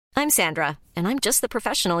I'm Sandra, and I'm just the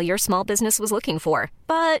professional your small business was looking for.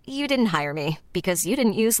 But you didn't hire me because you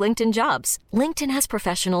didn't use LinkedIn Jobs. LinkedIn has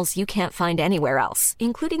professionals you can't find anywhere else,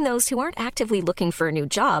 including those who aren't actively looking for a new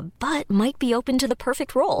job, but might be open to the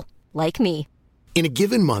perfect role, like me. In a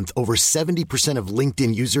given month, over 70% of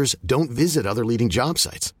LinkedIn users don't visit other leading job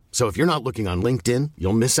sites. So if you're not looking on LinkedIn,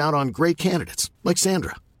 you'll miss out on great candidates, like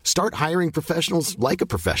Sandra. Start hiring professionals like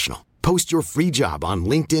a professional. Post your free job on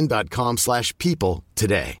linkedin.com/people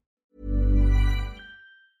today.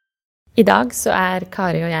 I dag så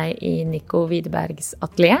Kari og jeg I Nico Widerbergs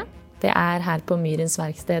atelier. Det her på Myrens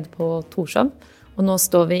verksted på Torshov. Og nå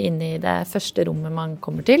står vi inne I det første rommet man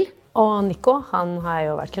kommer til. Og Nico, han har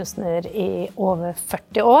jo vært kunstner I over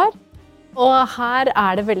 40 år. Og her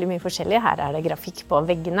det veldig mye forskjellig. Her det grafikk på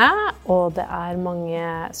veggene, og det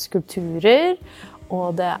mange skulpturer,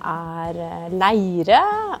 og det leire.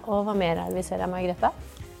 Og hva mer det vi ser Margrethe?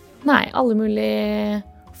 Nei, alle mulige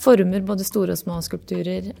former, både store og små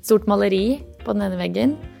skulpturer. Et stort maleri på den ene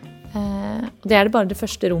veggen. Og det det bare det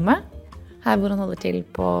første rommet, her hvor han holder til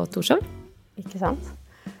på Torshov. Ikke sant?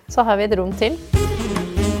 Så har vi et rom til.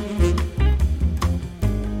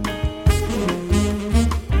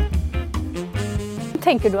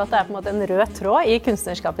 Tenker du at det på en måte en rød tråd I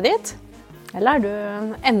kunstnerskapet ditt? Eller du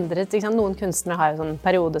endret, ikke sant? Noen kunstnere har jo sånn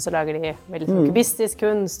periode, så lager de veldig sånn kubistisk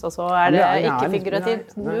kunst, og så det ikke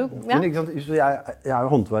figurativt. Men ikke sant, jeg jo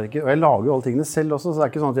håndverker, og jeg lager jo alle tingene selv også, så det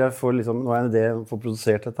ikke sånn at jeg får liksom, nå en idé å få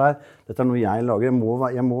produsert dette her. Dette noe jeg lager,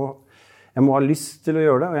 jeg må ha lyst til å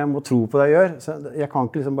gjøre det, og jeg må tro på det jeg gjør. Så jeg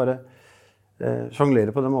kan ikke liksom bare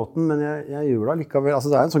jonglere på den måten, men jeg gjør det likevel.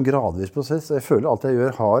 Altså det en sånn gradvis prosess, og jeg føler alt jeg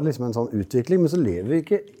gjør har liksom en sånn utvikling, men så lever vi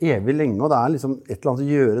ikke evig lenge, og det liksom et eller annet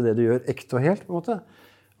å gjøre det du gjør ekte og helt, på en måte.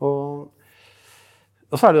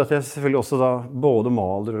 Og så det jo at jeg selvfølgelig også da både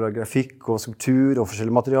maler og grafikk og skulptur og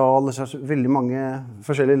forskjellige materialer, så det veldig mange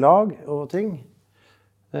forskjellige lag og ting.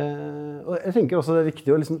 Og jeg tenker også det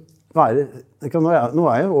viktig å liksom være, nå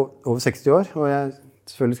jeg jo over 60 år, og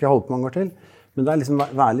selvfølgelig skal jeg holde på mange år til, men det liksom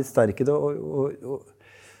være litt sterk I det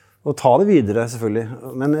og ta det videre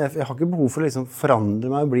selvfølgelig. Men jeg har ikke behov for å liksom forandre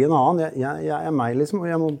meg og bli en annen. Jeg meg liksom, og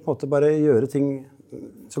jeg må på en måte bare gjøre ting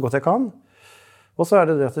så godt jeg kan. Og så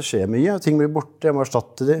det at det skjer mye, og ting blir borte, jeg må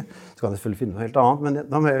erstatte de. Så kan jeg selvfølgelig finne noe helt annet, men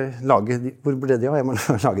da må jeg lage de, hvor ble de av? Jeg må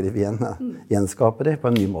lage de igjen, gjenskape de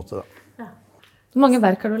på en ny måte da. Ja. Hvor mange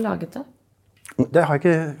verk har du laget da? Det har jeg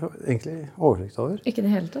ikke egentlig oversikt over. Ikke det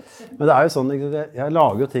hele tatt? Men det jo sånn, jeg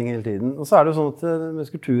lager jo ting hele tiden. Og så det jo sånn at med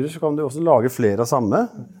skulpturer så kan du også lage flere av samme.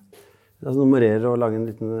 Altså nummerere og lage en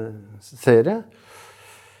liten serie.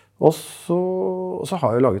 Og så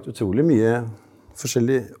har jeg laget utrolig mye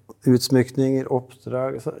forskjellige utsmykninger,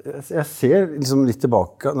 oppdrag. Så jeg ser liksom litt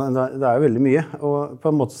tilbake, det jo veldig mye. Og på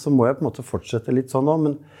en måte så må jeg på en måte fortsette litt sånn nå,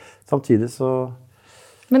 men samtidig så...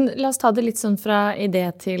 Men la oss ta det litt sånn fra idé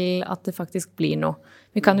til at det faktisk blir noe.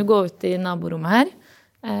 Vi kan jo gå ut I naborommet her.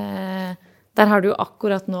 Der har du jo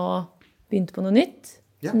akkurat nå begynt på noe nytt,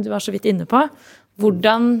 som du var så vidt inne på.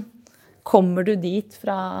 Hvordan kommer du dit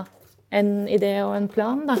fra en idé og en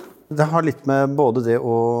plan da? Det har litt med både det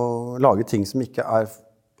å lage ting som ikke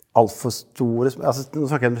alt for store. Altså, nå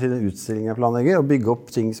snakker jeg om en utstilling jeg planlegger, og bygge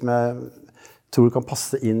opp ting som jeg tror kan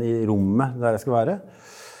passe inn I rommet der jeg skal være.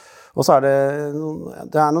 Og så det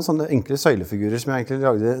noen sånne enkle søylefigurer som jeg egentlig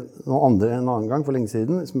lagde noen andre en annen gang for lenge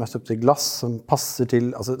siden, som støpt I glass, som passer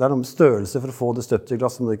til, altså det noe med størrelse for å få det støpt I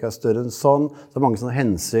glass, som det ikke større enn sånn, så det mange sånne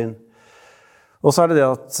hensyn. Og så det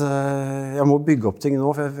at jeg må bygge opp ting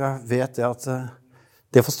nå, for jeg vet det at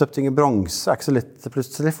det å få støpt ting I bronse ikke så lett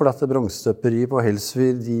plutselig, for at bronsestøperi på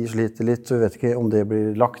Helsfyr, de sliter litt, og jeg vet ikke om det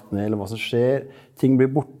blir lagt ned eller hva som skjer. Ting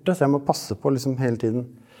blir borte, så jeg må passe på liksom hele tiden.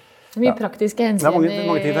 Det mye praktiske hensyn. Det mange ting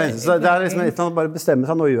til hensyn. Så det liksom litt å bare bestemme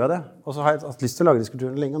seg, nå gjør jeg det. Og så har jeg hatt lyst til å lage de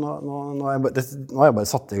skulpturene lenge, og nå har jeg bare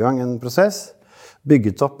satt I gang en prosess,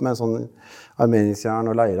 bygget opp med sånn armeringsjern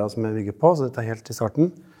og leira som jeg bygger på, så dette helt I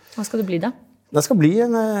starten. Hva skal det bli da? Det skal bli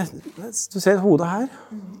du ser hodet her.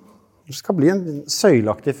 Det skal bli en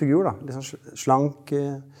søylaktig figur da, litt sånn slank.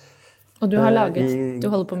 Og du har laget, du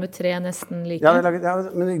holder på med 3 nesten like? Ja, men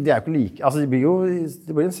det jo ikke like. Altså,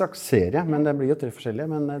 det blir en slags serie, men det blir jo 3 forskjellige.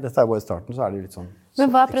 Men dette bare I starten, så det litt sånn...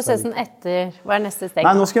 Men hva prossessen etter? Hva neste steg?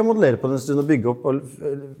 Nei, nå skal jeg modellere på det en stund og bygge opp og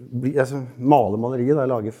male maleriet da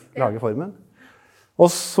jeg lager formen.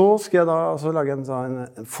 Og så skal jeg da altså, lage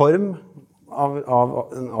en form av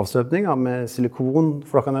en avstøpning med silikon,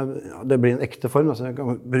 for da det blir en ekte form, altså jeg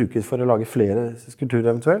kan bruke det for å lage flere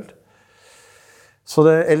skulpturer eventuelt. Så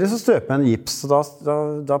eller så støper jeg en gips, så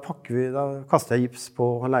da kaster jeg gips på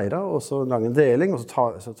leira, og så lager en deling, og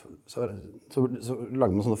så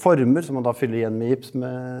lager man sånne former, som man da fyller igjen med gips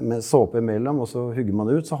med såpe imellom, og så hugger man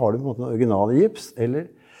det ut, så har du på en måte en original gips,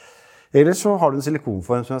 eller så har du en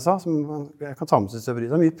silikonform, som jeg sa, som jeg kan ta med til støperi.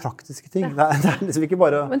 Det mye praktiske ting. Det er liksom ikke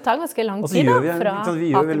bare... Men det tar ganske lang tid da, fra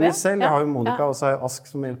vi gjør veldig mye selv. Jeg har jo Monica, og så har jeg Ask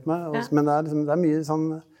som hjelper meg, men det er mye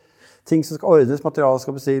sånn... ting som skal ordnes, materialer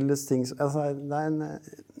skal bestilles, ting som, altså, det er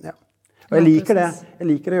ja. Og jeg liker det. Jeg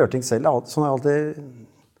liker å gjøre ting selv. Sånn er jeg alltid,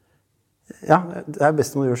 ja, det er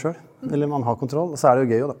best man gjør selv. Eller man har kontroll, og så er det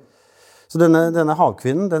jo gøy jo da. Så denne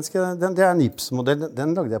havkvinnen, det er en gipsmodell,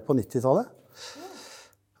 den lagde jeg på 90-tallet.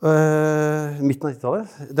 Midten av 90-tallet.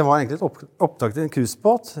 Det var egentlig et opptak til en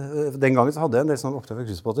cruisebåt. Den gangen så hadde jeg en del sånne opptak til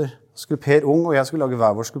cruisebåter. Så skulle Per Ung og jeg skulle lage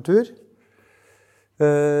hver vår skulptur.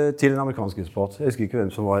 Til en amerikansk husbåt. Jeg husker ikke hvem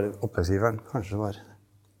som var oppdragsgiveren. Kanskje det var...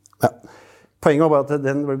 Ja. Poenget var bare at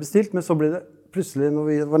den ble bestilt, men så ble det plutselig, når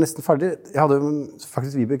vi var nesten ferdig, jeg hadde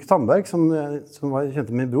faktisk Vibeke Tandberg, som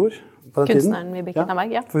kjente min bror på den Kunstneren Vibeke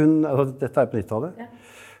Tandberg, ja. For dette på 90-tallet. Ja.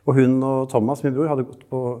 Og hun og Thomas, min bror, hadde gått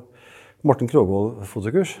på Morten Krogvold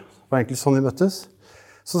fotokurs. Det var egentlig sånn vi møttes.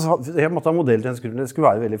 Så jeg måtte ha modell til en skulptur. Det skulle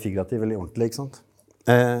være veldig figurativ, veldig ordentlig, ikke sant?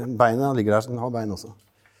 Beina ligger der, så den har bein også.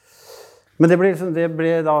 Men det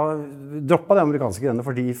ble da droppet det amerikanske greiene,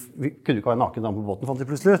 fordi vi kunne ikke ha en naken dame på båten, fant de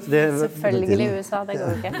plutselig ut. Selvfølgelig i USA, det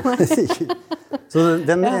går ikke. Så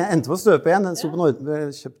den endte på å støpe igjen. Den sto på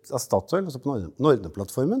kjøpt av Statoil, og så på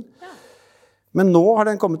Nordne-plattformen. Ja. Men nå har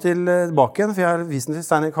den kommet tilbake igjen, for jeg har vist den til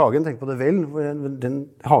Stein Erik Hagen, tenk på det vel, hvor den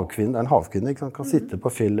havkvinnen, det er en havkvinne, kan sitte på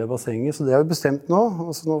fjellet og bassenget, så det har vi bestemt nå,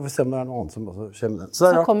 og så nå får vi se om det er noe annet som også skjer med den.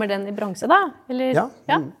 Så kommer den i bronse da? Eller? Ja.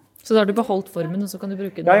 Ja. Så da har du beholdt formen, og så kan du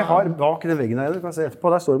bruke den? Ja, jeg har bak den veggen her, du kan se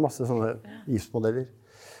etterpå, der står det masse sånne giftmodeller.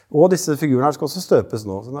 Og disse figurene her skal også støpes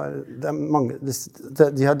nå. Så det er mange,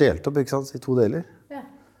 de har delt opp, ikke sant, i 2 deler. Ja.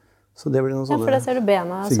 Så det blir noen sånne... Ja, for da ser du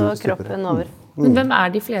bena, så kroppen over. Men hvem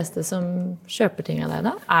er de fleste som kjøper ting av deg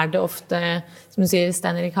da? Er det ofte, som du sier,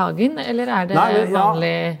 Stein Erik Hagen, eller er det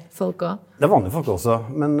vanlige folk også? Det er vanlige folk også,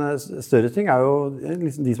 men større ting er jo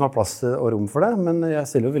liksom de som har plass og rom for det, men jeg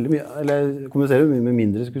selger jo veldig mye, eller jeg kommuniserer jo mye med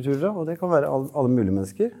mindre skulpturer, og det kan være alle mulige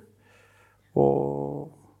mennesker.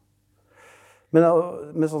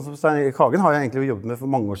 Men sånn som Stein Erik Hagen har jeg egentlig jobbet med for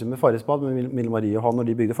mange år siden med Farris Bad, med Mille Marie og han når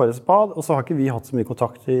de bygde Farris Bad, og så har ikke vi hatt så mye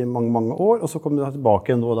kontakt i mange, mange år, og så kom de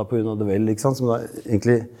tilbake nå da på grunn av det vel, ikke sant, som da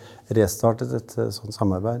egentlig restartet et sånt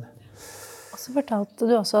samarbeid. Og så fortalte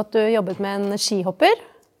du også at du jobbet med en skihopper.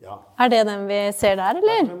 Ja. Er det den vi ser der,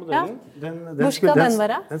 eller? Ja. Hvor skal den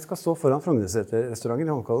være? Den skal stå foran Frognerseter-restauranten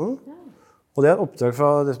i Holmenkollen, og det er et oppdrag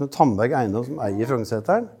fra det som er Tandberg Eiendom som eier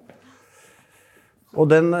Frognerseteren. Og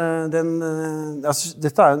dette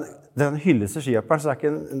er en hyllest til skihopperen, så det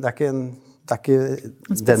er ikke den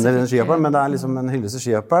eller den skihopperen, men det er liksom en hyllest til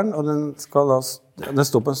skihopperen, og den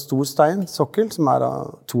står på en stor stein, sokkel, som er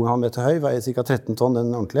 2,5 meter høy, veier ca. 13 tonn,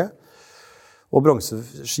 den ordentlige. Og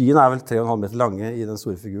bronzeskien er vel 3,5 meter lange i den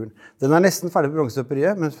store figuren. Den er nesten ferdig på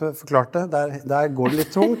bronzestøperiet, men forklarte, der går det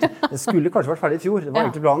litt tungt. Det skulle kanskje vært ferdig i fjor, det var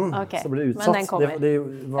egentlig planen, så ble det utsatt. Men den kommer. Det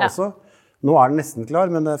var også... Nå er den nesten klar,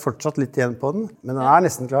 men det er fortsatt litt igjen på den. Men den er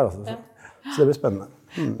nesten klar, altså. Så det blir spennende.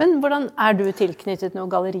 Men hvordan, er du tilknyttet noen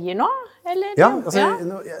gallerier nå? Eller?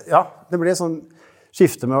 Ja, det ble sånn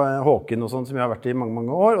skifte med Håken og sånn, som jeg har vært i mange,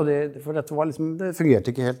 mange år. Og for dette var liksom, det fungerte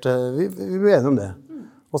ikke helt, vi ble enige om det.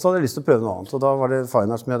 Og så hadde jeg lyst til å prøve noe annet. Og da var det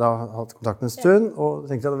Fine Art som jeg da hadde hatt kontakt med en stund, og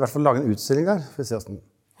tenkte jeg i hvert fall lage en utstilling der, for å se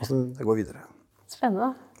hvordan det går videre. Spennende.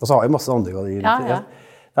 Og så har jeg masse andre gallerier. Ja.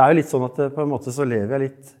 Det er jo litt sånn at på en måte så lever jeg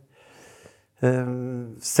litt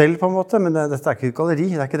selv på en måte, men dette er ikke et galleri,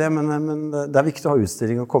 det er ikke det, men det er viktig å ha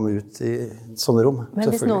utstilling og komme ut i sånne rom.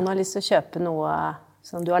 Men hvis noen har lyst til å kjøpe noe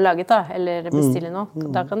som du har laget da, eller bestille noe,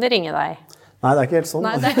 da kan de ringe deg? Nei, det er ikke helt sånn.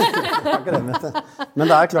 Nei, det er ikke det, vet du. Men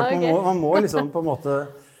det er klart, man må liksom på en måte,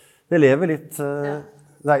 det lever litt,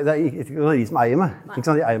 det er ikke et galleri som eier meg, ikke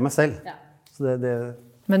sant, de eier meg selv. Så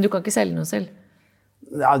Men du kan ikke selge noe selv?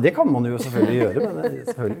 Ja, det kan man jo selvfølgelig gjøre, men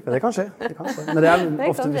det kan skje. Men det er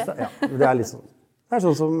ofte det er litt sånn. Det er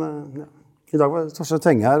sånn som i dag var Torstein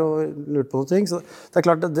Tenge her og lurte på noen ting, så det er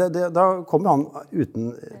klart da kommer han uten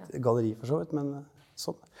et galleri for så vidt, men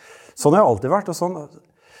sånn har jeg alltid vært, og sånn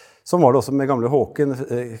var det også med gamle Håken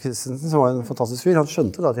Christensen, som var en fantastisk fyr. Han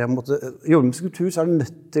skjønte da at jeg måtte jobbe med skulptur, så er du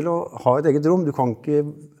nødt til å ha et eget rom. Du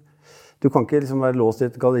kan ikke liksom være låst i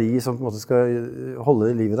et galleri som på en måte skal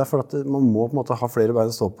holde i livet der, for at man må på en måte ha flere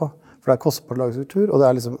bein å stå på. For det er kostbart å lage skulptur, og det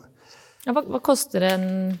er liksom... Ja, hva koster en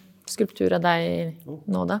skulptur av deg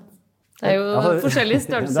nå da? Det er jo forskjellige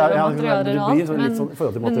størrelser og materialer og alt,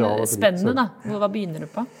 men spennende da. Hva begynner du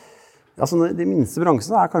på? Altså, de minste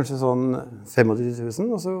bransjene kanskje sånn 25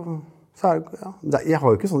 000, og så jeg har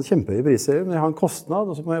jo ikke sånne kjempehøye priser, men jeg har en kostnad,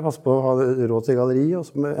 og så må jeg passe på å ha råd til galleri, og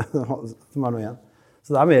så må jeg som noe igjen.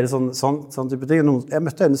 Så det mer sånn type ting. Jeg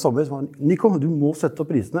møtte henne i sommer som var, Nico, du må sette opp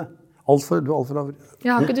prisene. Du er alt for lav.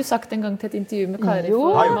 Ja, har ikke du sagt en gang til et intervju med Kari Jo,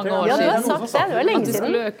 for mange år ja, du siden? har sagt det, det var lenge At du siden.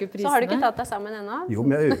 skulle øke prisene. Så har du ikke tatt deg sammen ennå. Jo,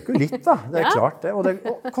 men jeg øker litt da, det klart det. Og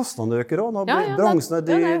kostnadene øker også. Nå blir bransjen dyr,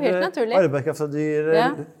 det jo helt naturlig. arbeidskraft dyr. Ja.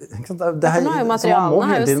 For nå har jo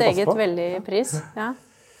materialene har jo steget veldig i pris. Ja.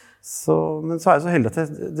 Men så jeg så heldig at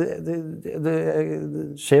det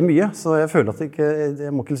skjer mye, så jeg føler at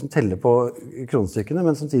jeg må ikke liksom telle på kronestykkene,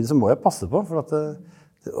 men samtidig så må jeg passe på,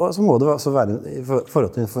 og så må det også være i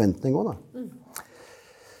forhold til en forventning også da.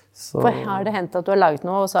 For har det hendt at du har laget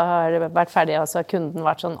noe, og så har det vært ferdig, og så har kunden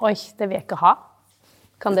vært sånn, oi, det vil jeg ikke ha?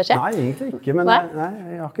 Kan det skje? Nei, egentlig ikke, men nei,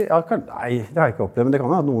 det har jeg ikke opplevd, men det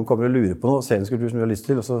kan være at noen kommer og lurer på noe, ser en skulptur som de har lyst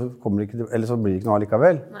til, og så blir det ikke noe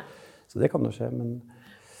likevel. Så det kan jo skje, men...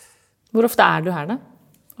 Hvor ofte du her da,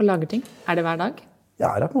 og lager ting? Det hver dag? Jeg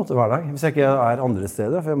her på en måte hver dag, hvis jeg ikke andre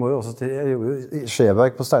steder. For jeg må jo også til, jeg jobber jo i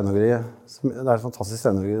Skjeberg på Steinhuggeriet. Det et fantastisk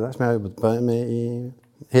steinhuggeri der, som jeg har jobbet med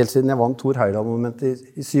helt siden jeg vant Thor Heyerdahl-monumentet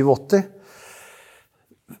i 87.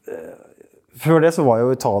 Før det så var jeg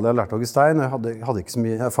jo i Italia og lærte å hogge stein. Jeg hadde ikke så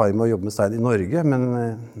mye erfaring med å jobbe med stein i Norge, men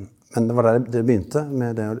det var der det begynte,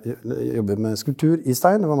 med det å jobbe med skulptur i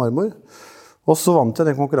stein, det var marmor. Og så vant jeg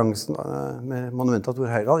den konkurransen med monumentet av Thor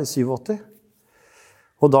Heyerdahl i 87.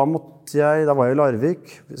 Og da var jeg i Larvik,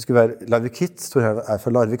 det skulle være Larvik Hit, Thor Heyerdahl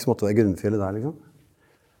fra Larvik, så måtte det være grunnfjellet der liksom.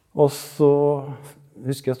 Og så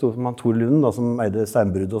husker jeg stod med Tor Lund da, som eide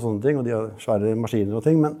steinbrudd og sånne ting, og de har svære maskiner og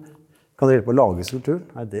ting, men kan dere hjelpe å lage skulpturen?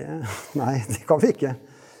 Nei, det kan vi ikke.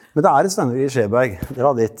 Men det et steinhuggeri i Skjeberg, dere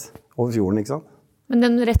har dit, over fjorden, ikke sant? Men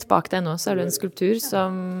den rett bak deg nå, så det en skulptur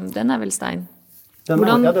som, den vel stein.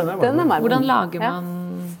 Hvordan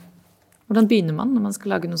begynner man når man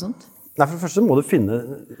skal lage noe sånt? Nei, for det første må du finne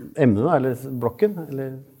emnet, eller blokken, eller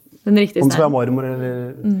den riktige om det skal være marmor, eller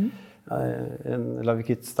en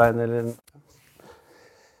lavikittstein, eller en...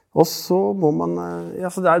 Og så må man,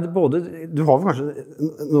 så det både, du har kanskje,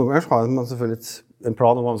 noen ganger har man selvfølgelig en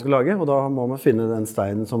plan om hva man skal lage, og da må man finne den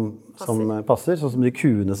steinen som passer, sånn som de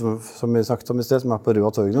kuene som vi snakket om i sted, som på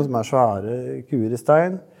Røa Torgene, som svære kuer i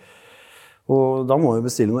stein. Og da må vi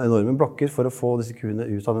bestille noen enorme blokker for å få disse kuene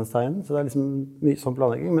ut av den steinen, så det liksom mye sånn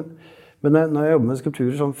planlegging. Men når jeg jobber med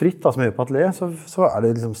skulpturer sånn fritt, da, som jeg gjør på atelier, så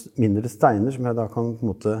det liksom mindre steiner som jeg da kan på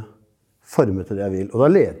en måte forme til det jeg vil. Og da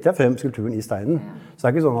leter jeg frem skulpturen i steinen. Så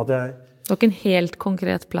det ikke sånn at jeg... Du har ikke en helt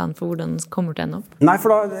konkret plan for hvordan den kommer til å ende opp? Nei, for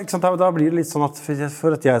da blir det litt sånn at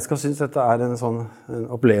for at jeg skal synes dette en sånn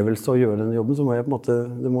opplevelse å gjøre denne jobben, så må jeg på en måte,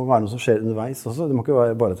 det må være noe som skjer underveis også. Det må ikke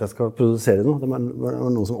være bare at jeg skal produsere noe, det må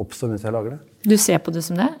være noe som oppstår mens jeg lager det. Du ser på det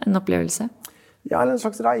som det? En opplevelse? Ja, eller en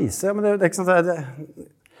slags reise. Men det ikke sant,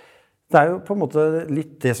 det jo på en måte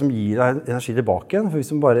litt det som gir deg energi tilbake igjen. For hvis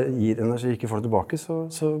man bare gir energi ikke får det tilbake,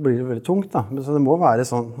 så blir det veldig tungt. Da. Men så det må være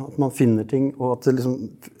sånn at man finner ting, og at,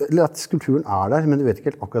 eller at skulpturen der, men du vet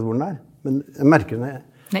ikke helt akkurat hvor den Men jeg merker det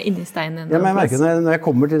Nei, inni steinen. Ja, men jeg merker det når jeg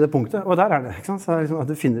kommer til det punktet, og der det. Ikke sant? Så liksom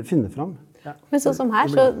at du finner frem. Ja. Men sånn som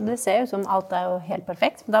her, så det ser jo som alt jo helt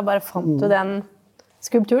perfekt. Men da bare fant du den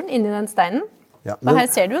skulpturen inni den steinen. Ja, men... Og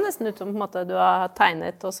her ser det jo nesten ut som på en måte, du har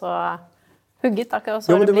tegnet, og så... hugget, akkurat,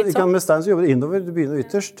 så jo, men det blitt sånn. Med stein så jobber du innover, du begynner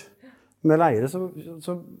ytterst. Med leire så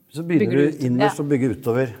begynner du innerst og bygger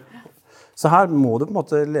utover. Så her må du på en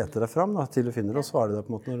måte lete deg frem da, til du finner det, og svare deg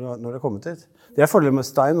på en måte når du har kommet dit. Det fordelen med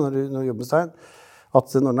stein, når du jobber med stein,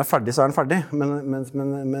 at når den ferdig, så den ferdig.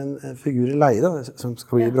 Men en figur i leire, som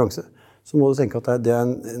skal bli i bronse, så må du tenke at det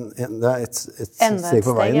et steg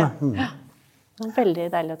på veien. Ja. Veldig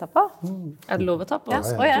deilig å ta på. Det lov å ta på? Ja,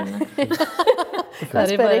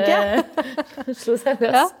 jeg spør ikke. Slå seg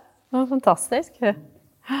løs. Ja, det var fantastisk.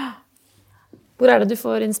 Hvor det du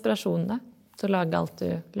får inspirasjon da, til å lage alt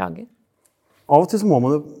du lager? Av og til så må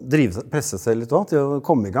man jo presse seg litt også, til å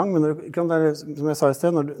komme i gang. Men som jeg sa i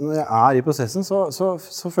sted, når jeg i prosessen,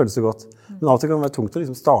 så føles det godt. Men av og til kan det være tungt å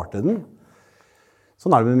liksom starte den.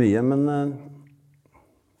 Sånn det med mye, men...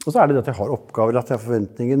 Og så det at jeg har oppgaver, at jeg har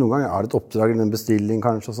forventninger. Noen ganger det et oppdrag eller en bestilling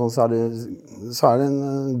kanskje, og sånn, så det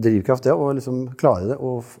en drivkraft det, å liksom klare det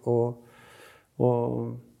og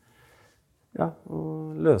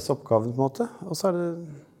løse oppgaven på en måte. Og så det...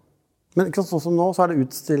 Men ikke sånn som nå, så det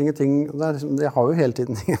utstillinger, ting, liksom, jeg har jo hele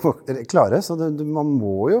tiden ting klare, så man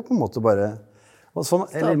må jo på en måte bare... Sånn,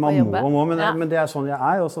 eller man må, men det sånn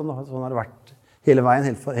jeg og sånn har det vært hele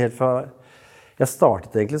veien, helt fra jeg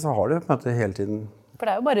startet egentlig, så har det på en måte hele tiden For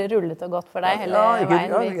det jo bare rullet og gått for deg hele veien,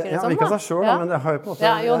 virker det som. Ikke av seg selv, ja. men det har jo på en måte...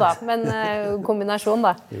 Ja, jo da, men kombinasjon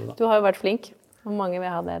da. Du har jo vært flink. Hvor mange vil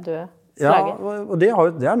ha det du lager? Ja, og det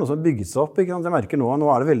noe som bygget seg opp, ikke sant? Jeg merker nå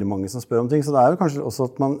det veldig mange som spør om ting, så det jo kanskje også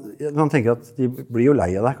at man tenker at de blir jo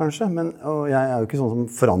lei av deg kanskje, og jeg jo ikke sånn som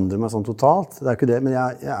forandrer meg sånn totalt, det ikke det, men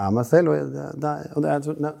jeg meg selv,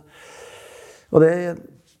 og det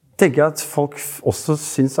tenker jeg at folk også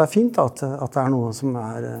synes fint, at det noe som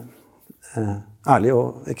ærlig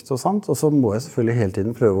og ekte og sant, og så må jeg selvfølgelig hele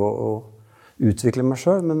tiden prøve å utvikle meg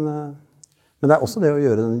selv, men det også det å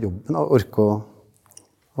gjøre den jobben, å orke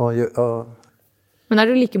Men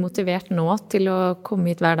du like motivert nå til å komme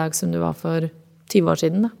hit hver dag som du var for 20 år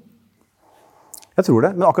siden da? Jeg tror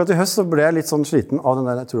det, men akkurat i høst så ble jeg litt sånn sliten av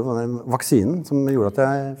jeg tror det var den vaksinen som gjorde at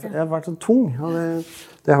jeg har vært sånn tung, og det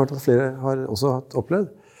har jeg hørt at flere har også opplevd.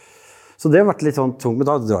 Så det har vært litt sånn tung, men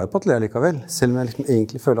da drar jeg på atelier likevel, selv om jeg liksom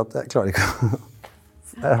egentlig føler at jeg klarer ikke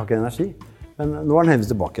jeg har ikke energi, men nå den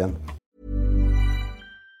heldigvis tilbake igjen.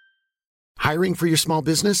 Hiring for your small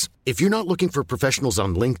business? If you're not looking for professionals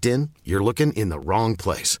on LinkedIn, you're looking in the wrong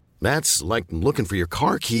place. That's like looking for your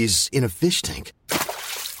car keys in a fish tank.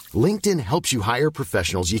 LinkedIn helps you hire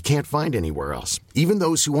professionals you can't find anywhere else, even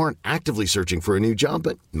those who aren't actively searching for a new job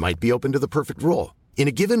but might be open to the perfect role. In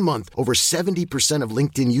a given month, over 70% of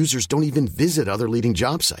LinkedIn users don't even visit other leading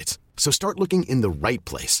job sites. So start looking in the right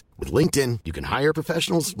place. With LinkedIn, you can hire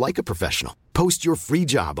professionals like a professional. Post your free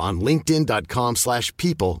job on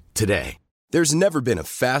linkedin.com/people today. There's never been a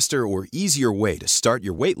faster or easier way to start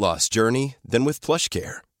your weight loss journey than with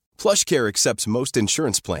PlushCare. PlushCare accepts most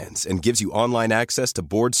insurance plans and gives you online access to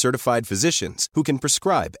board-certified physicians who can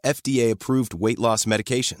prescribe FDA-approved weight loss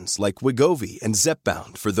medications like Wegovy and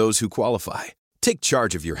Zepbound for those who qualify. Take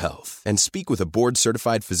charge of your health and speak with a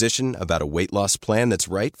board-certified physician about a weight loss plan that's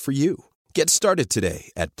right for you. Get started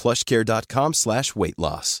today at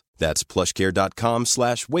plushcare.com/weightloss. That's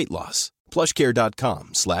plushcare.com/weightloss.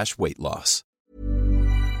 plushcare.com/weightloss.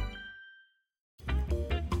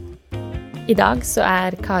 I dag så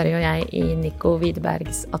Kari og jeg I Nico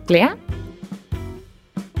Widerbergs atelier.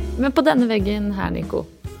 Men på denne veggen her, Nico,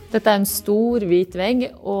 dette en stor hvit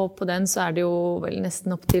vegg, og på den så det jo vel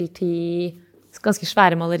nesten opp til 10 ganske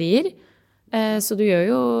svære malerier. Så du gjør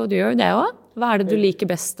jo det også. Hva det du liker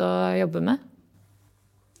best å jobbe med?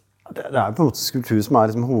 Det på en måte skulptur som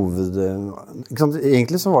liksom hoved... Ikke sant?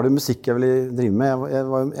 Egentlig så var det musikk jeg ville drive med.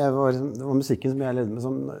 Det var musikken som jeg levde med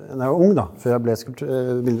da jeg var ung, da, før jeg ble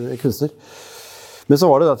kunstner. Men så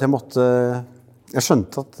var det at jeg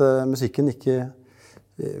skjønte at musikken ikke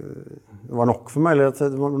var nok for meg, eller at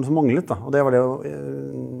det var noe som manglet. Da. Og det var det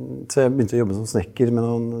så jeg begynte å jobbe som snekker med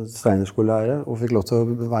noen steinerskolelærere, og fikk lov til å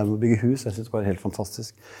være med å bygge hus. Jeg synes det var helt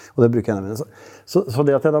fantastisk. Og det bruker jeg nemlig. Så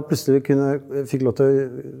det at jeg da plutselig fikk lov til å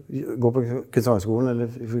gå på Kunsthøgskolen, eller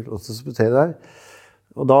fikk lov til å disputere der,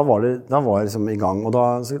 og da var jeg liksom I gang. Og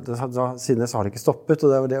siden det så har det ikke stoppet, og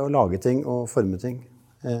det var det å lage ting og forme ting.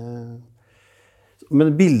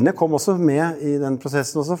 Men bildene kom også med I den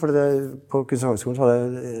prosessen også, for på Kunsthøgskolen så hadde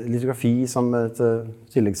jeg litografi som et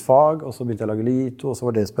tilleggsfag, og så begynte jeg å lage lito, og så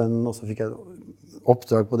var det spennende, og så fikk jeg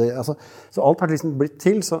oppdrag på det. Altså, så alt har liksom blitt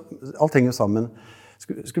til, så alt henger jo sammen.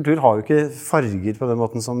 Skulptur har jo ikke farger på den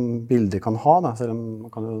måten som bilder kan ha, da, selv om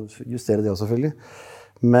man kan jo justere det også selvfølgelig.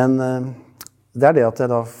 Men det det at jeg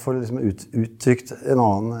da får liksom uttrykt en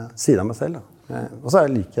annen side av meg selv. Da. Og så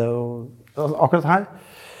liker jeg akkurat her,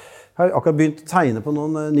 jeg har akkurat begynt å tegne på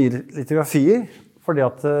noen nye litografier, fordi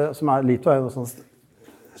at, som lito jo sånn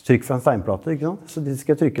trykk fra en steinplate, ikke sant? Så de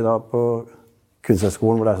skal jeg trykke da på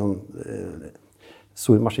Kunsthøgskolen, hvor det sånn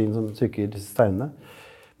stor maskin som trykker disse steinene.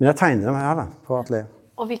 Men jeg tegner dem her da, på atelier.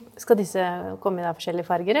 Og skal disse komme I forskjellige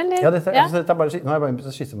farger, eller? Ja, dette bare, nå har jeg bare begynt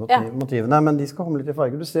å skisse motivene, men de skal komme litt I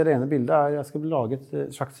farger. Du ser det ene bildet jeg skal lage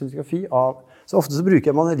et slags litografi av, så ofte så bruker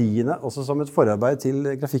jeg maleriene også som et forarbeid til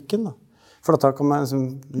grafikken da. For da kan man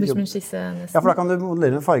liksom... Ja, for da kan du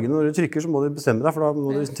modellere med fargene. Når du trykker så må du bestemme deg, for da må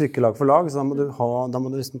du liksom trykke lag for lag, så da må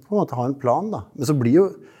du liksom på en måte ha en plan da. Men så blir jo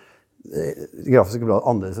grafiske blad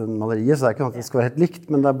annerledes enn maleriet, så det ikke sånn at det skal være helt likt,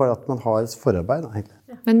 men det bare at man har et forarbeid da, egentlig.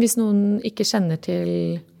 Men hvis noen ikke kjenner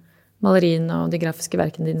til maleriene og de grafiske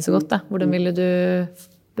verkene dine så godt da, hvordan ville du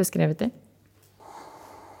beskrevet det?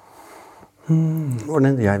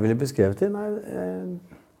 Hvordan jeg ville beskrevet det? Nei...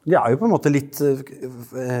 Det jo på en måte litt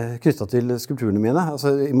knyttet til skulpturene mine.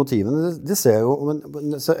 Altså, I motivene, det ser jeg jo,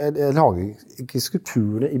 men jeg lager ikke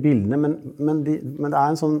skulpturene I bildene, men det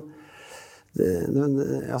en sånn...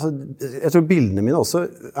 Altså, jeg tror bildene mine også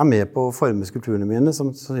med på å forme skulpturene mine, som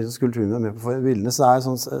skulpturene med på å forme bildene, så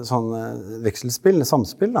det sånn vekselspill,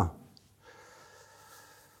 samspill da.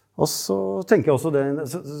 Og så tenker jeg også det,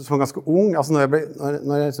 som ganske ung, altså når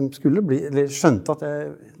jeg liksom skulle bli, eller skjønte at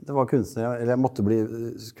det var kunstner, eller jeg måtte bli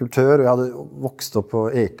skulptør, og jeg hadde vokst opp på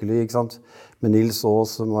Ekely, ikke sant? Med Nils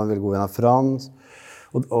Aas, som var en veldig god venn av Frans,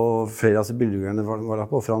 og flere av disse billedhuggerne var der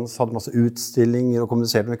på, og Frans hadde masse utstillinger og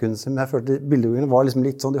kommuniserte med kunstner, men jeg følte billedhuggerne var liksom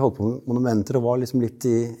litt sånn, de holdt på med monumenter og var liksom litt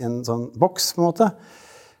i en sånn boks på en måte.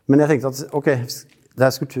 Men jeg tenkte at, ok, det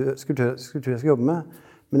er skulptur jeg skal jobbe med,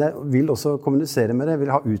 men jeg vil også kommunisere med det, jeg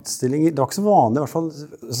vil ha utstillinger. Det var ikke så vanlig, i hvert fall,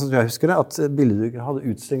 som jeg husker det, at billedhuggere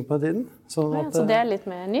hadde utstilling på den tiden. Så det er litt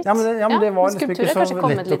mer nytt? Ja, men det var liksom ikke så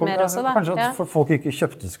lett å komme. Kanskje at folk ikke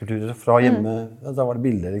kjøpte skulpturer fra hjemme, da var det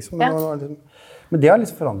bilder liksom. Men det har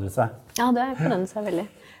liksom forandret seg. Ja, det har forandret seg veldig.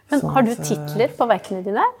 Men har du titler på verkene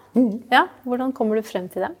dine? Ja, hvordan kommer du frem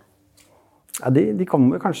til dem? Ja, de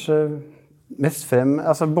kommer kanskje mest frem,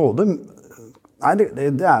 altså både, nei,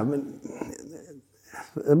 det er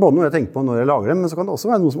både noe jeg tenker på når jeg lager dem, men så kan det også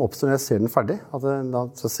være noe som oppstår når jeg ser den ferdig. At da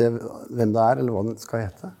skal jeg se hvem det er, eller hva den skal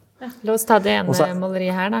hete. Ja, la oss ta det ene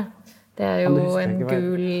maleriet her da. Det er jo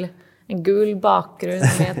en gul bakgrunn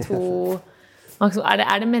med to...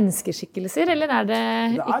 Er det menneskeskikkelser, eller er det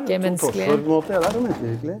ikke menneskelige? Det er to torser på en måte, ja, det er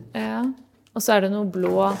menneskeskikkelig. Ja. Og så er det noe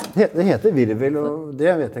blå... Det heter virvel, og det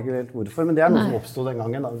vet jeg ikke helt hvorfor, men det er noe som oppstod den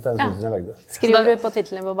gangen. Da, jeg lagde. Skriver du på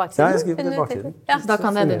titelen på baksiden? Ja, jeg skriver på baksiden. Ja, da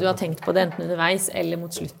kan det hende du har tenkt på det enten underveis eller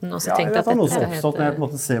mot slutten, og så tenkt at dette skal hete... Ja, det er noe som oppstod når jeg på en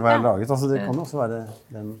måte ser hva jeg har laget. Altså, det kan også være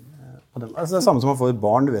den... Altså, det er samme som man får et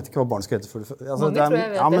barn, du vet ikke hva barn skal hete for. Altså, Mange tror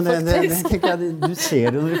jeg vet det tenker jeg, du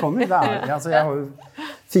ser det når de kommer. Altså, jeg har jo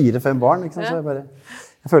 4-5 barn, ikke sant? Så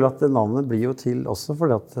jeg føler at navnet blir jo til også,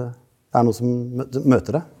 fordi at det er noe som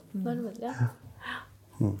møter det.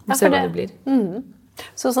 Vi ser hva det blir.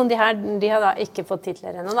 Så sånn, de har da ikke fått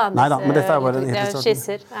titler ennå da? Neida, men dette er bare en helt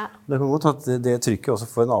skisser. Ja. Det kan godt at det trykket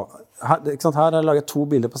også får en her har jeg laget 2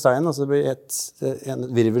 bilder på steinen, og så det blir en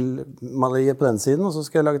virvelmaleri på den siden, og så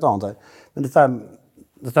skal jeg lage et annet her. Men dette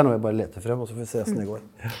er noe jeg bare leter frem, og så får vi se hvordan det går.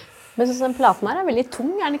 Men så den platen her er veldig tung,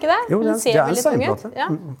 er den ikke det? Jo, det er en steinplate. Ja.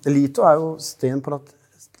 Lito er jo sten på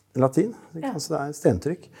latin, så det er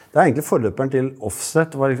stentrykk. Det er egentlig forløperen til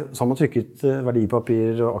offset, så har man trykket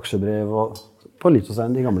verdipapir og aksjebrev på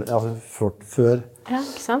litostein de gamle, altså før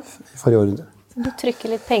forrige århundre. Du trykker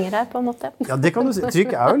litt penger her på en måte. Ja, det kan du si.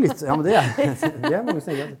 Trykk er jo litt, ja, men det er mange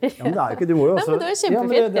som tenker. Ja, men det er jo ikke, du må jo også... Ja, men det er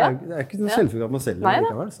kjempefint, ja. Det er ikke noe selvfølgelig at man selger det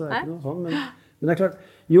likevel, så det er ikke noe sånn, men det er klart.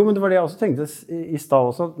 Jo, men det var det jeg også tenkte i stad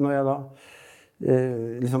også, når jeg da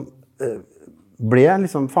ble jeg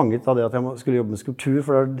liksom fanget av det at jeg skulle jobbe med skulptur,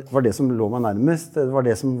 for det var det som lå meg nærmest, det var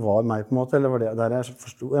det som var meg på en måte, eller var det der jeg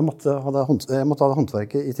forstod. Jeg måtte ha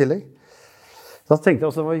håndverket i tillegg. Så da tenkte jeg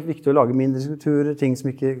også det var viktig å lage mindre skulpturer, ting som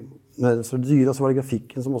ikke nødvendigvis var dyre, og så var det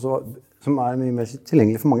grafikken som er mye mer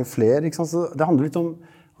tilgjengelig for mange flere, ikke sant? Så det handler litt om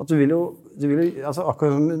at du vil jo altså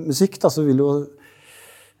akkurat som musikk da, så vil du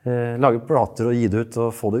lage plater og gi det ut og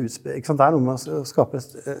få det ut, ikke sant? Det er noe med å skape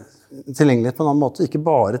tilgjengelighet på en annen måte, ikke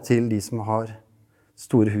bare til de som har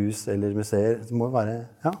store hus eller museer, det må jo være,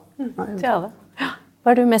 ja. Hva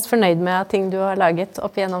er du mest fornøyd med av ting du har laget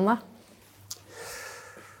opp igjennom da?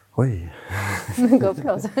 Oi. Gå for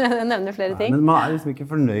lov, jeg nevner flere ting. Men man er liksom ikke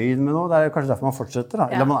fornøyd med noe, det er kanskje derfor man fortsetter da.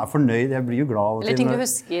 Eller man er fornøyd, jeg blir jo glad av eller ting du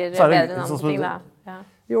husker bedre enn andre ting da.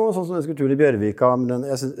 Jo, sånn som den skulpturen i Bjørvika, men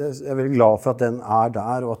jeg er veldig glad for at den er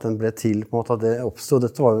der, og at den ble til på en måte, at det oppstod.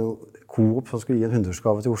 Dette var jo Coop som skulle gi en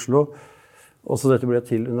 100-årsgave til Oslo, og så dette ble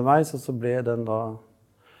til underveis, og så ble den da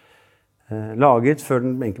laget før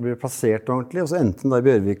den egentlig ble plassert ordentlig, og så endte den da i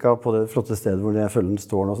Bjørvika på det flotte stedet hvor jeg føler den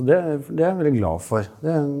står nå. Så det er jeg veldig glad for.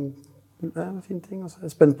 Det er en fin ting. Jeg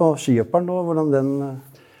er spent på skihopperen nå, hvordan den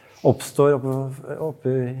oppstår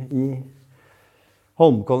oppe i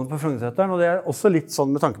Holmenkollen på Frognerseteren, og det er også litt sånn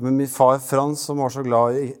med tanke med min far Frans, som var så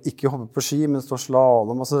glad i ikke å hoppe på ski, men stå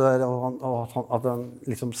slalom, og at han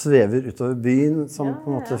liksom svever utover byen, som på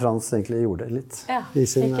en måte Frans egentlig gjorde litt. Ja,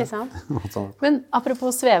 ikke sant. Men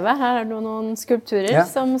apropos sveve, her er det noen skulpturer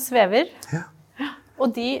som svever. Ja.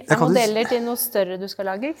 Og de er modeller til noe større du skal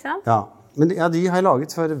lage, ikke sant? Ja, men de har jeg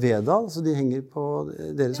laget for Vedal, så de henger på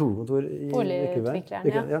deres hovedkontor i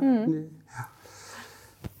Boligutvikleren, ja.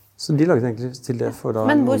 Så de laget egentlig til det for da...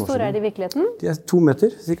 Men hvor store er de i virkeligheten? De er 2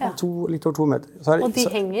 meter, cirka, litt over 2 meter. Og de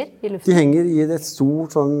henger i luften? De henger i et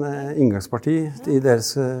stort sånn inngangsparti i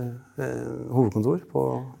deres hovedkontor på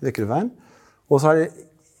Vekkerøveien. Og så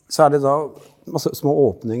er det da masse små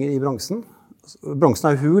åpninger i bronsen.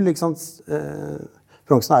 Bronsen er jo hul, ikke sant?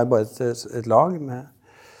 Bronsen er jo bare et lag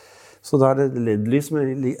Så da det LED-lys som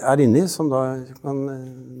inni, som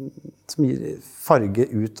som gir farge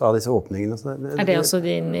ut av disse åpningene. Så det også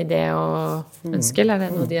din idé og ønske, eller det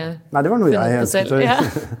noe de har Nei, det var noe jeg ønsket. Ja.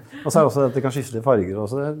 Og så også at det kan skifte farger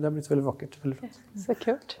også. Det har blitt veldig vakkert. Veldig flott. Så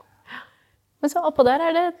kult. Men så oppå der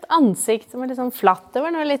det et ansikt som litt sånn flatt. Det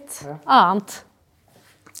var noe litt annet.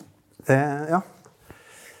 Ja.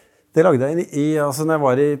 Det lagde jeg altså når jeg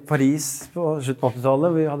var i Paris på slutten på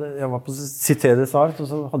 80-tallet. Jeg var på Cité des Arts, og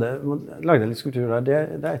så lagde jeg litt skulpturer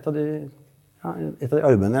der. Det et av de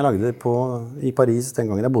arbeidene jeg lagde i Paris den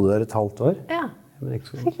gangen jeg bodde der et halvt år. Ja. Jeg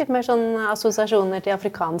fikk litt mer sånn assosiasjoner til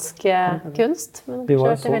afrikansk kunst. Men det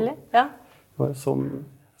var veldig. Ja. Det var så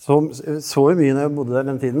mye når jeg bodde der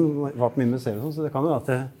den tiden. Det var på mye museer og sånn, så det kan jo at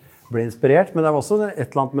jeg ble inspirert. Men det var også et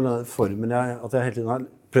eller annet med denne formen at jeg hele tiden har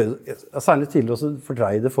prøvd, særlig tidligere også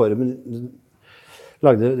fordreide formen.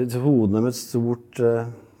 Lagde disse hodene med et stort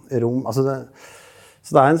rom. Altså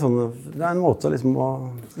så det er en måte liksom å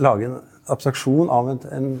lage en abstraksjon av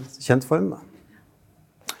en kjent form. Da.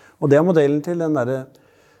 Og det er modellen til den der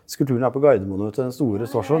skulpturen her på Gardermoen, den store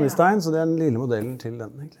Storsjåen i stein, så det er den lille modellen til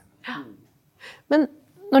den, egentlig. Ja. Men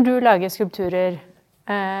når du lager skulpturer,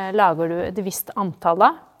 lager du et visst antall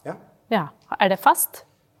da? Ja. Er det fast?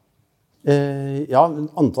 Ja,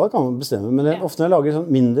 antallet kan man bestemme, men ofte når jeg lager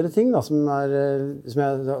sånn mindre ting da, som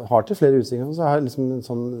jeg har til flere utstillinger, så har jeg liksom en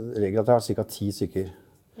sånn regel at jeg har ca. 10 stykker.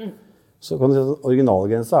 Så kan du si at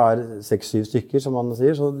originalgrensa 6-7 stykker, som man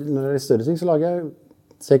sier, så når det er større ting, så lager jeg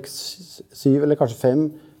 6, 7 eller kanskje 5,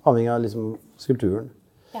 avhengig av liksom skulpturen.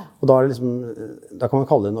 Ja. Og da da kan man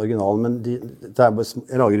kalle det en original, men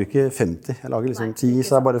jeg lager ikke 50, jeg lager liksom 10,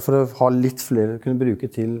 så det er bare for å ha litt flere å kunne bruke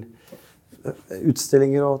til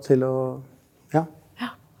utstillinger og til å, ja.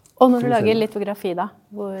 Og når du lager litografi da,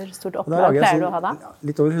 hvor stort opplag pleier du å ha da?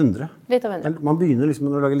 Litt over 100. Litt over 100. Man begynner liksom,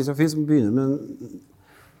 når du lager litografi, så begynner med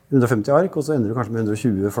 150 ark, og så ender du kanskje med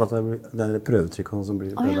 120, for at det er prøvetrykkene som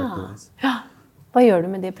blir prøvelagt. Ja. Hva gjør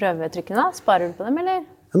du med de prøvetrykkene da? Sparer du på dem, eller?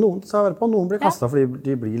 Noen blir kastet fordi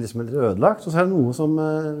de blir liksom litt ødelagt, og så er det noe som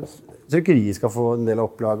trykkeriet skal få en del av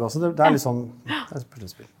opplaget. Altså det er litt sånn, det er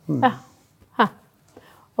puslespill. Ja.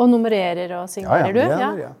 Og nummererer og signerer du?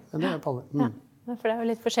 Ja, det er på alle. For det er jo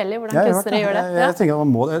litt forskjellig hvordan kunstnere gjør det. Jeg tenker at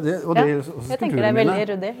man må det. Jeg tenker det er veldig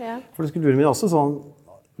ryddig. Ja. For skulpturene mine er også sånn,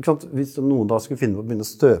 hvis noen da skulle finne på å begynne å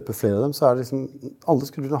støpe flere av dem, så er det liksom, alle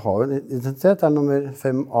skulpturene har jo en identitet. Det er nummer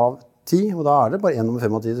 5 av 10, og da er det bare en nummer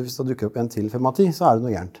 5 av 10. Så hvis det dukker opp en til 5 av 10, så er det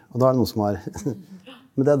noe gærent. Og da er det noe som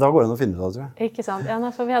Men da går det an å finne ut av det, tror jeg. Ikke sant? Ja,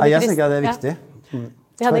 for jeg tenker at det er viktig.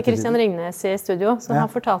 Vi hadde Christian Ringnes i studio, så han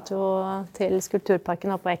fortalte jo til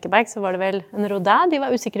Skulpturparken oppe på Ekeberg, så var det vel en Rodin de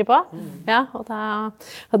var usikre på. Ja, og da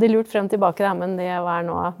hadde de lurt frem tilbake der, men de var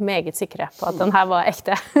nå meget sikre på at den her var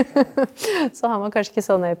ekte. Så han var kanskje ikke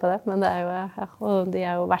så nøy på det, men det er jo, og de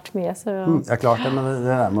er jo verdt mye. Så ja, klart det, men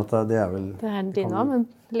det er vel... Det er din også, men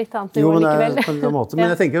litt annet nivå likevel. Jo, men det er på en måte. Men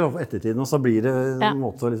jeg tenker på ettertiden, og så blir det en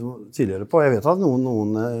måte å liksom tydeliggjøre på. Jeg vet at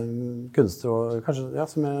noen kunstnere, kanskje,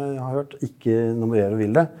 som jeg har hørt, ikke nummererer og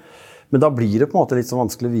vil det. Men da blir det på en måte litt så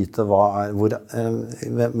vanskelig å vite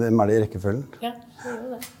hvem det i rekkefølgen. Ja, det gjør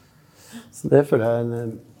det. Så det føler jeg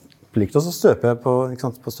en plikt. Og så støper jeg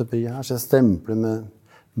på støperiet her, så jeg stempler med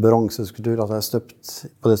bronseskulptur, at jeg er støpt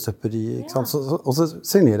på det støperiet, ikke sant? Og så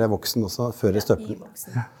signerer jeg voksen også, før jeg støper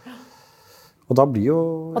den. Og da blir jo...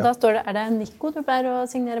 Og da står det, det Nico du pleier å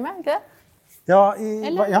signere med, ikke det? Ja,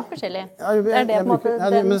 eller forskjellig? Det er det på en måte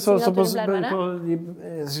den signaturen pleier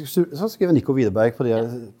være? Så skriver Nico Widerberg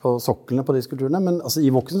på soklene på de skulpturene, men altså,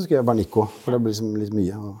 i voksen skriver jeg bare Nico, for det blir liksom litt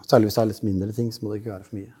mye. Og særlig hvis det er litt mindre ting, så må det ikke være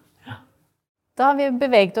for mye. Da har vi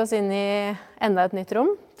beveget oss inn i enda et nytt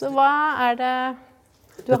rom. Så hva er det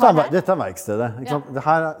du har her? Dette er verkstedet. Ikke sant?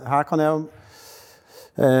 Her kan jeg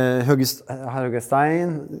hugge stein,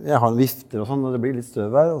 jeg har en vifter og sånn, og det blir litt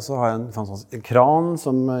støv her, og så har jeg en kran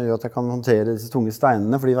som gjør at jeg kan håndtere disse tunge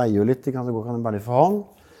steinene, for de veier jo litt, så går kan jeg bare litt for hånd.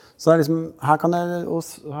 Så det er liksom, her kan jeg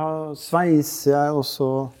sveise jeg også,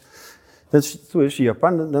 den store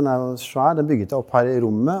skyhopperen, den er jo svær, den bygget jeg opp her i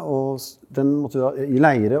rommet, og den måtte jo i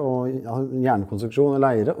leire, og jernkonstruksjon og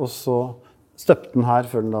leire, og så støpte den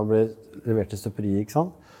her før den da ble levert til støperiet, ikke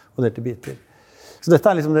sant? Og delt i biter. Så dette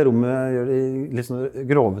er liksom det rommet gjør de litt sånne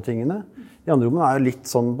grove tingene. De andre rommene er jo litt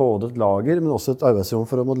sånn både et lager, men også et arbeidsrom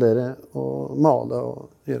for å modellere og male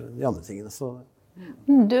og gjøre de andre tingene. Så.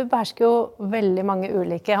 Du behersker jo veldig mange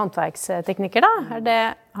ulike håndverksteknikker da.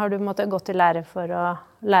 Har du måttet gått til lære for å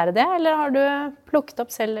lære det, eller har du plukket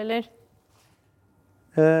opp selv, eller?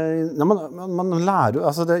 Man lærer jo,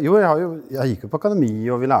 altså jeg gikk jo på akademi,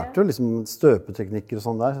 og vi lærte jo liksom støpeteknikker og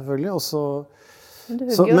sånn der, selvfølgelig, og så Men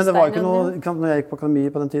det var ikke noe, når jeg gikk på akademi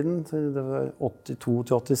på den tiden, det var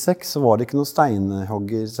 82-86, så var det ikke noe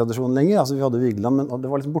steinhoggertradisjon lenger. Altså vi hadde Vigeland, men det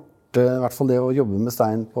var liksom borte, i hvert fall det å jobbe med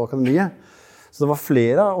stein på akademiet. Så det var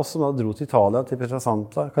flere av oss som da dro til Italia, til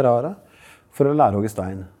Pietrasanta, Carrara, for å lære å hogge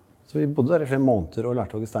stein. Så vi bodde der i flere måneder og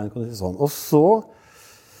lærte å hogge stein, kan du si sånn. Og så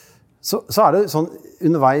det sånn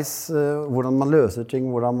underveis hvordan man løser ting,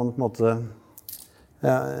 hvordan man på en måte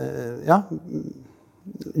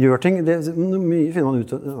gjør ting. Mye finner man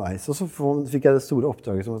ut underveis. Og så fikk jeg det store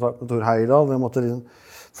oppdraget som med Tor Heyerdahl. Jeg måtte liksom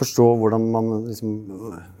forstå hvordan man liksom,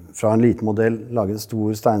 fra en liten modell lager en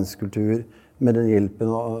stor steinskulptur med den hjelpen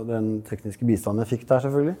og den tekniske bistanden jeg fikk der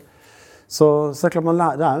selvfølgelig. Så det klart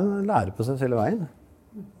det jo en læreprosess hele veien.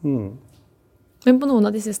 Men på noen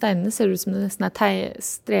av disse steinene ser det ut som det nesten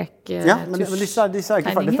strek-tusj-tegninger. Ja, men disse er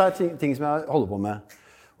ikke ferdig. Dette ting som jeg holder på med.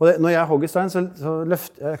 Og når jeg hogger stein, så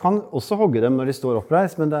jeg kan også hogge dem når de står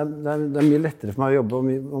oppreist, men det er mye lettere for meg å jobbe, og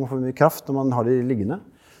man får mye kraft når man har de liggende.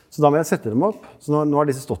 Så da må jeg sette dem opp. Så nå har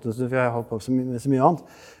disse stått en stund, for jeg har holdt på med så mye annet.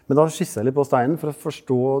 Men da skisser jeg litt på steinen for å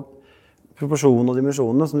forstå proporsjonen og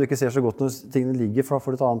dimensjonene, som du ikke ser så godt når tingene ligger, for da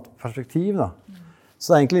får du et annet perspektiv. Da. Så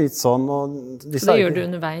det er egentlig litt sånn. Så det gjør du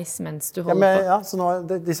underveis mens du holder på? Ja, så nå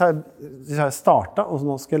disse har jeg startet, og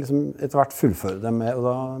nå skal jeg liksom etter hvert fullføre dem med, og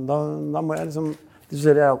da må jeg liksom... Det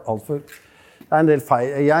er en del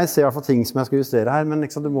feil. Jeg ser i hvert fall ting som jeg skal justere her, men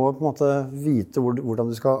du må på en måte vite hvordan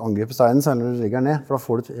du skal angripe steinen, særlig når du legger den ned, for da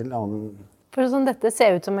får du til en annen... For sånn, dette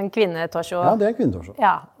ser ut som en kvinnetorso. Ja, det er en kvinnetorso.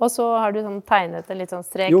 Ja, og så har du sånn tegnet en litt sånn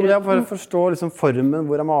strek. Jo, det er bare å forstå liksom formen,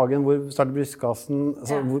 hvor er magen, hvor starter brystkassen,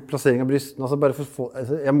 altså, hvor plassering av brystene, altså bare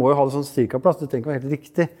jeg må jo ha det sånn cirka-plass, det trenger ikke være helt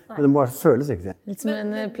riktig, men det må bare føles riktig. Litt som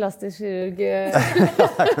en plastisk kirurg.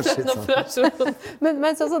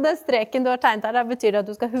 Men så den streken du har tegnet her, betyr det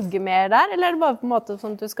at du skal hugge mer der, eller er det bare på en måte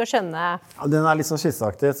sånn at du skal skjønne? Ja, den er litt sånn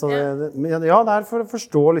skisseaktig, så det er for å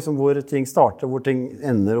forstå liksom hvor ting starter, hvor ting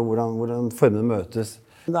ender, og hvordan formene møtes.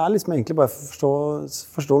 Det er liksom egentlig bare å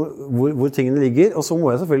forstå hvor tingene ligger, og så må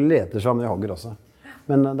jeg selvfølgelig lete sammen i hogger også.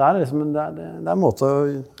 Men det er en måte å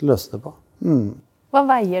løse det på. Hva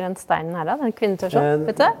veier den steinen her da, den kvinnetorsoen,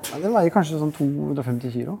 vet du? Den veier kanskje sånn 250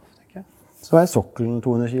 kilo, tenker jeg. Så veier sokkelen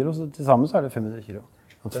 200 kilo, så til sammen så er det 500 kilo.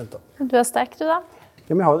 Du er sterk du da?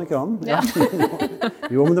 Ja, men jeg har jo den kranen. Ja.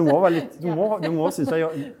 Jo, men det må være litt, du må synes det er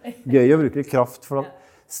gøy å bruke litt kraft, for at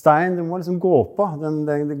stein, du må liksom gå på. Den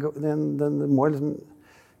må liksom...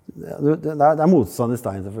 Det er motstand i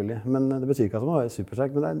stein selvfølgelig, men det betyr ikke at man er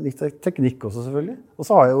supersterk, men det er litt teknikk også selvfølgelig. Og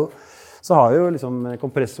så har jeg jo liksom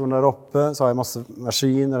kompressoren der oppe, så har jeg masse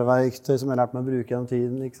maskiner og verktøy som jeg har lært meg å bruke gjennom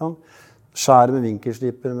tiden, ikke sant? Skjære med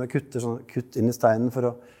vinkelsliper, med kutt inn i steinen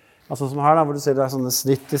for å... Altså som her da, hvor du ser det er sånne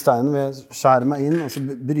snitt i steinen, hvor jeg skjærer meg inn, og så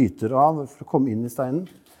bryter av for å komme inn i steinen.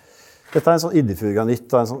 Dette er en sånn idefurgranitt,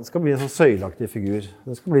 det skal bli en sånn søylaktig figur.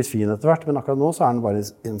 Den skal bli fin etter hvert, men akkurat nå så er den bare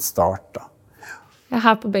en start da. Ja,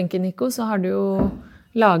 her på benken, Nico, så har du jo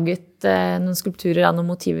laget noen skulpturer av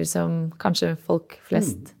noen motiver som kanskje folk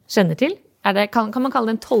flest kjenner til. Kan man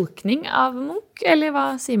kalle det en tolkning av Munch, eller hva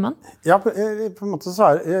sier man? Ja, på en måte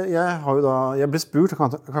så jeg ble spurt,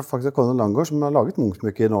 faktisk av Conny Langgaard, som har laget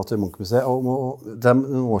Munch-smykker nå til Munch-museet, det er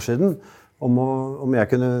noen år siden, om jeg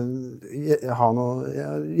kunne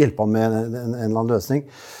hjelpe han med en eller annen løsning.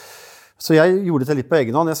 Så jeg gjorde det litt på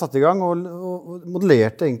egen hånd. Jeg satte i gang og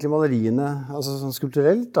modellerte egentlig maleriene, altså sånn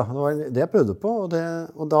skulpturelt. Da. Det var det jeg prøvde på, og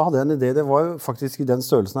da hadde jeg en idé. Det var jo faktisk i den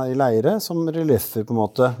størrelsen her i leire, som relieffer på en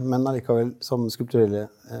måte, men allikevel som skulpturelle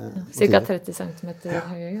Cirka 30 centimeter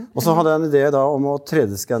høye. Og så hadde jeg en idé da om å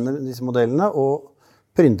 3D-skanne disse modellene, og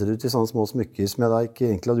printe det ut i sånne små smykker som jeg da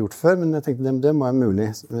ikke egentlig hadde gjort før, men jeg tenkte det må være mulig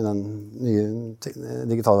med den nye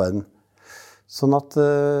digitale verden. Sånn at,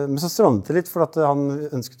 men så strandet det litt, for at han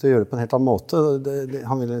ønsket å gjøre det på en helt annen måte.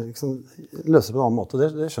 Han ville liksom løse det på en annen måte,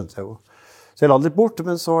 det skjønte jeg jo. Så jeg la det litt bort,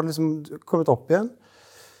 men så liksom kommet opp igjen.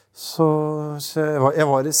 Så jeg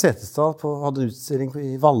var i Setesdal, hadde en utstilling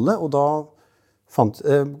i Valle, og da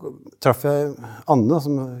traff jeg Anne,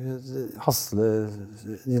 som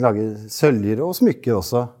de lager søljer og smykker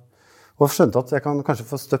også. Og skjønte at jeg kan kanskje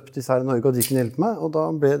få støpt disse her i Norge, og de kunne hjelpe meg. Og da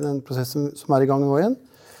ble det en prosess som er i gang nå igjen.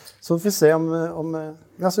 Så får vi se om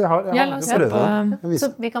ja, så jeg har prøvd.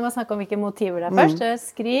 Så vi kan bare snakke om hvilke motiver det er først. Det er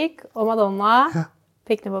Skrik og Madonna,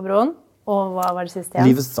 Pikkene på broen, og hva var det siste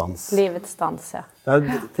igjen? Livets dans. Livets dans, ja. Det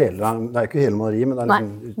er ikke hele maleriet, men det er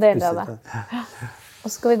liksom... Nei, deler av det. Og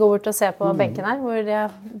så skal vi gå bort og se på benken her, hvor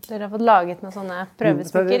dere har fått laget noen sånne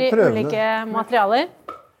prøvesmykker i ulike materialer.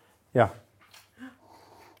 Ja.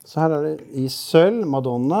 Så her er det i sølv,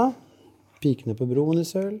 Madonna, Pikkene på broen i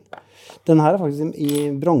sølv. Den her er faktisk i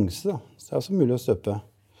bronse, da. Så det er også mulig å støpe.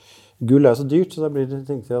 gull så dyrt, så da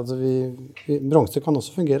tenkte jeg at bronse kan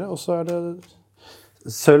også fungere, og så det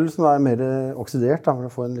sølv som mer oksidert, da, for å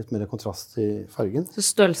få en litt mer kontrast I fargen. Så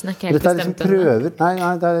størrelsen ikke helt bestemt prøver.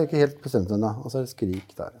 Nei, det ikke helt bestemt ennå. Og så det skrik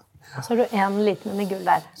der, ja. Så har du en liten I gull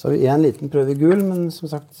der. Så har vi en liten prøve I gull, men som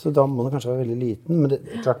sagt, så da må det kanskje være veldig liten. Men det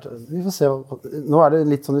klart, vi får se. Nå det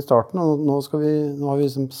litt sånn I starten, og nå har vi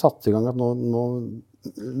liksom satt I gang at nå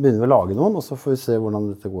begynner vi å lage noen, og så får vi se hvordan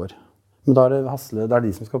dette går. Men da det Hasle, det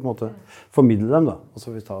de som skal på en måte formidle dem da, og så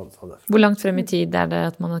får vi ta det. Hvor langt frem I tid det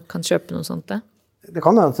at man kan kjøpe noe sånt det? Det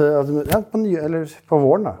kan ja, på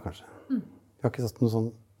våren da, kanskje. Vi har ikke satt noen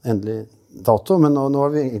sånn endelig dato, men nå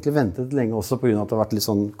har vi egentlig ventet lenge også på grunn av at det har vært litt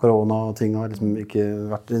sånn korona og ting har liksom ikke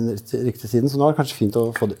vært I riktig siden, så nå det kanskje fint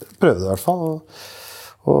å prøve det I hvert fall,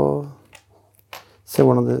 og se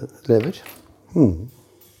hvordan det lever.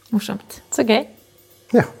 Morsomt. Så gøy.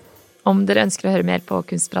 Ja. Om dere ønsker å høre mer på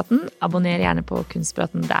Kunstpraten, abonner gjerne på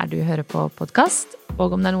Kunstpraten der du hører på podcast.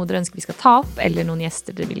 Og om det noe dere ønsker vi skal ta opp, eller noen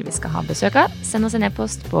gjester dere vil vi skal ha besøk av, send oss en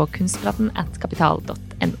e-post på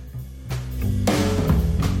kunstpraten@kapital.no.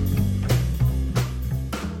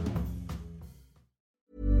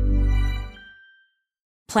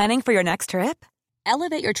 Planning for your next trip?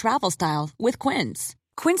 Elevate your travel style with Quince.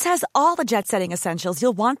 Quince has all the jet-setting essentials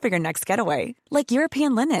you'll want for your next getaway, like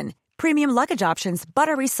European linen, premium luggage options,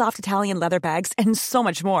 buttery soft Italian leather bags, and so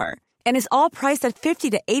much more. And is all priced at 50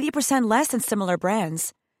 to 80% less than similar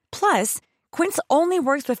brands. Plus, Quince only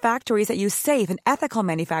works with factories that use safe and ethical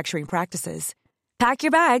manufacturing practices. Pack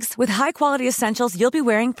your bags with high-quality essentials you'll be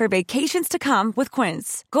wearing for vacations to come with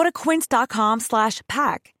Quince. Go to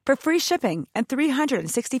quince.com/pack for free shipping and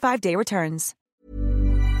 365-day returns.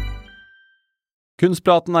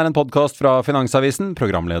 Kunstpraten en podcast fra Finansavisen.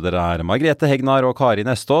 Programledere Margrethe Hegnar og Kari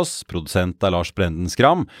Nestås. Produsent Lars Brenden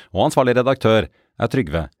Skram. Og ansvarlig redaktør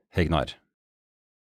Trygve Hegnar.